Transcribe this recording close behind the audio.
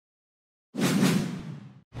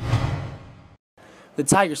The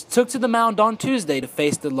Tigers took to the mound on Tuesday to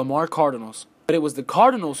face the Lamar Cardinals. But it was the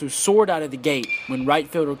Cardinals who soared out of the gate when right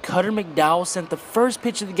fielder Cutter McDowell sent the first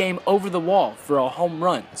pitch of the game over the wall for a home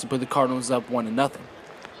run to put the Cardinals up 1-0.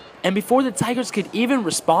 And before the Tigers could even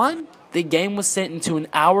respond, the game was sent into an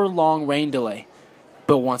hour-long rain delay.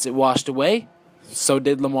 But once it washed away, so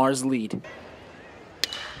did Lamar's lead.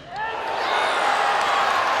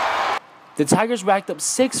 The Tigers racked up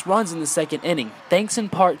 6 runs in the second inning, thanks in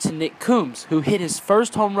part to Nick Coombs, who hit his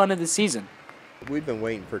first home run of the season. We've been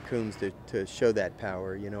waiting for Coombs to show that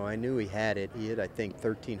power. You know, I knew he had it. He hit, I think,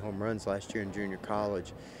 13 home runs last year in junior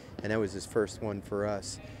college, and that was his first one for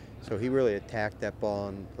us. So he really attacked that ball,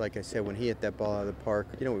 and like I said, when he hit that ball out of the park,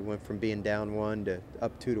 you know, we went from being down 1 to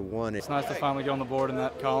up 2-1. It's nice to finally get on the board in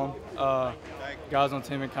that column. Guys on the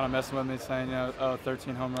team are kind of messing with me, saying, you know, oh,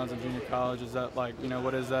 13 home runs in junior college. Is that like, you know,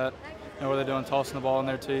 what is that? You know, what are they doing, tossing the ball in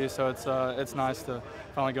there to you? So it's nice to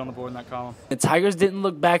finally get on the board in that column. The Tigers didn't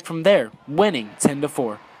look back from there, winning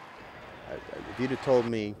 10-4. If you'd have told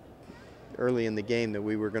me early in the game that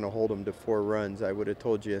we were going to hold them to 4 runs, I would have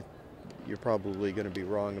told you you're probably going to be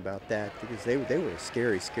wrong about that, because they were a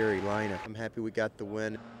scary, scary lineup. I'm happy we got the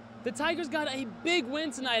win. The Tigers got a big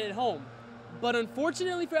win tonight at home, but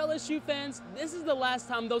unfortunately for LSU fans, this is the last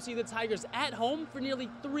time they'll see the Tigers at home for nearly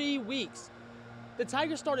 3 weeks. The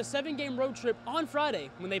Tigers start a 7-game road trip on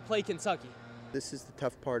Friday when they play Kentucky. This is the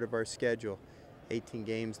tough part of our schedule. 18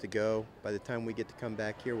 games to go. By the time we get to come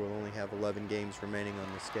back here, we'll only have 11 games remaining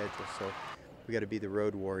on the schedule, so we got to be the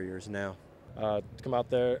road warriors now. To come out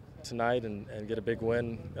there tonight and get a big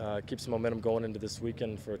win, keep some momentum going into this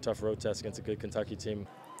weekend for a tough road test against a good Kentucky team.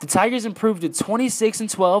 The Tigers improved to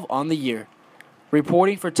 26-12 on the year.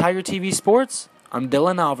 Reporting for Tiger TV Sports, I'm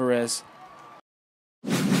Dylan Alvarez.